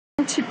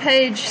to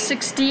page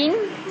 16.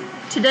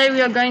 Today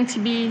we are going to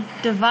be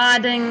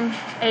dividing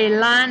a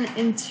line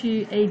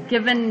into a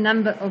given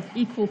number of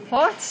equal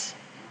parts.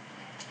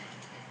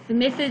 The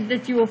method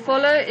that you will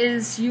follow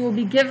is you will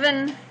be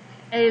given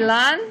a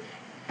line,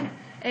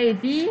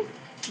 AB,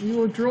 you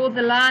will draw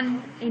the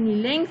line any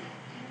length,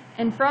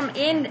 and from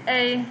end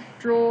A,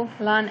 draw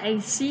line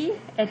AC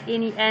at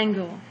any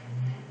angle.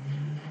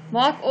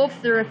 Mark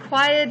off the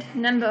required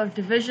number of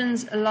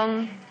divisions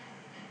along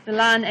the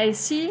line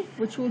AC,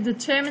 which will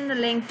determine the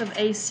length of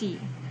AC.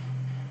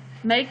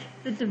 Make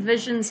the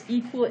divisions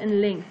equal in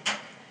length.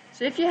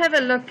 So if you have a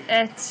look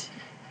at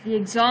the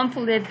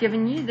example they've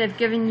given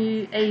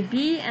you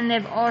AB, and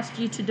they've asked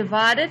you to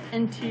divide it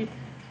into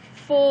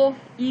 4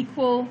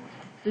 equal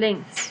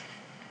lengths.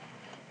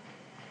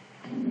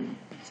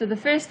 So the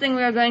first thing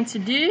we are going to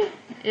do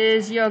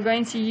is you are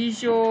going to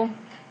use your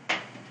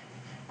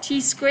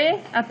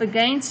T-square up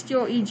against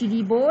your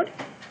EGD board.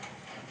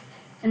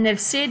 And they've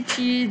said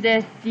to you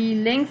that the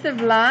length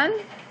of line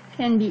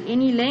can be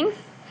any length.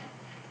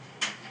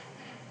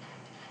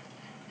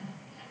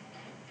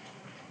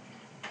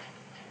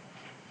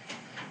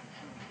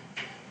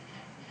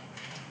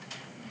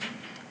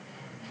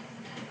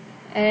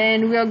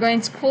 And we are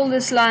going to call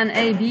this line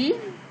AB.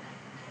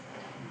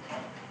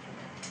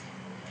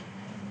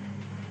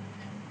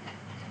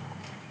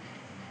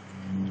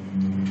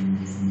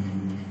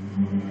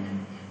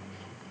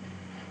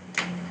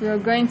 We are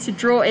going to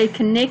draw a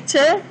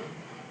connector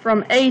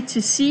from A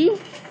to C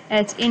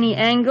at any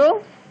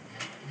angle.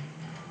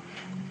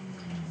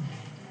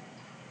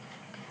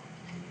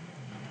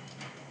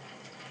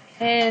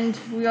 And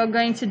we are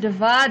going to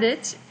divide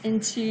it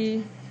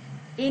into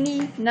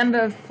any number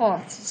of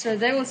parts. So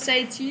they will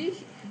say to you,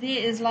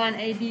 there is line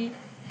AB.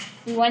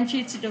 We want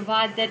you to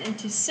divide that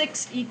into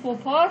 6 equal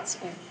parts,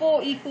 or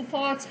 4 equal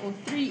parts, or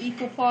 3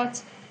 equal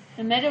parts.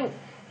 No matter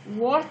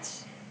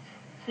what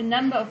the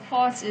number of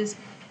parts is,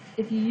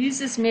 if you use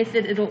this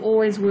method, it will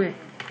always work.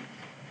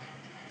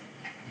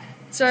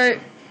 So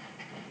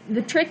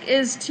the trick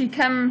is to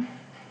come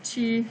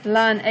to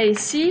line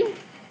AC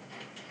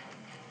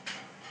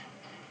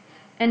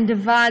and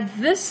divide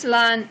this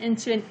line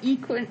into an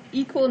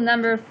equal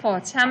number of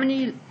parts. How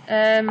many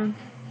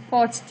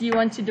parts do you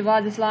want to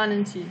divide this line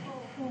into?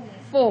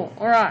 4.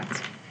 Alright.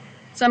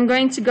 So I'm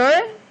going to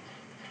go,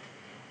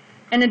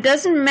 and it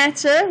doesn't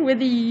matter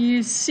whether you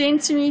use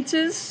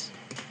centimeters,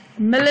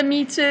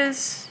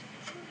 millimeters,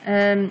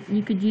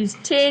 you could use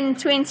 10,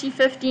 20,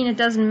 15, it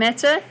doesn't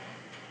matter.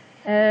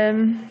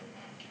 I'm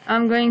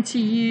going to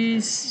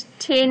use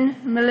 10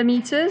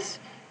 millimeters.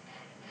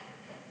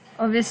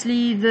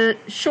 Obviously, the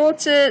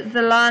shorter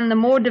the line, the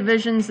more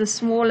divisions, the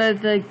smaller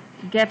the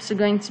gaps are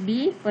going to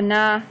be. For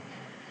now,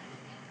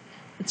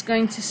 it's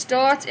going to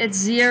start at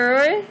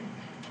 0,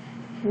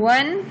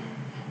 1,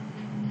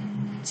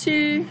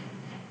 2,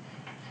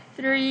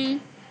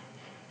 3,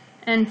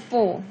 and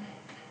 4.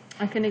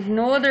 I can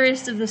ignore the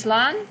rest of this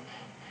line.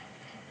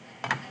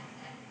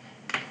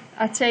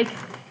 I take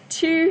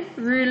 2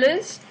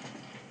 rulers,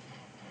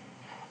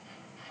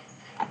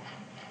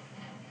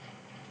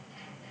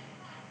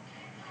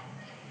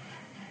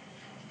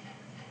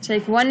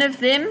 take one of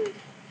them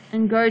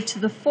and go to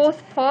the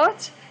 4th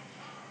part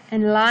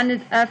and line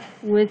it up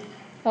with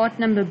part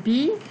number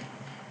B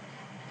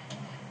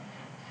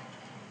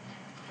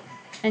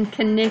and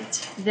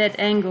connect that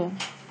angle.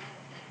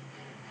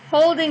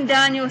 Holding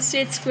down your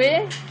set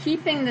square,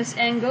 keeping this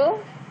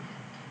angle,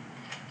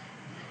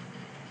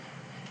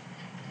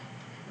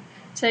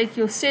 take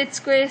your set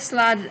square,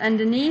 slide it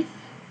underneath,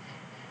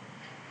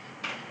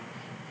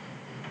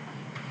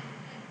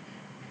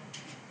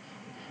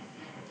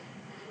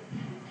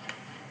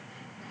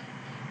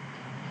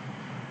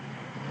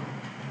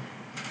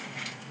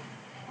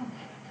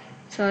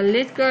 so I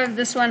let go of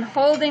this one,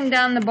 holding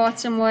down the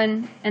bottom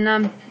one, and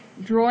I'm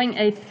drawing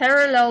a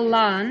parallel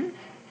line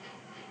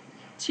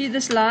to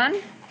this line,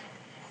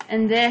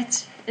 and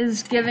that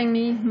is giving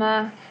me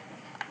my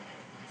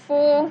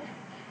 4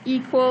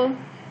 equal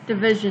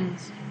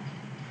divisions.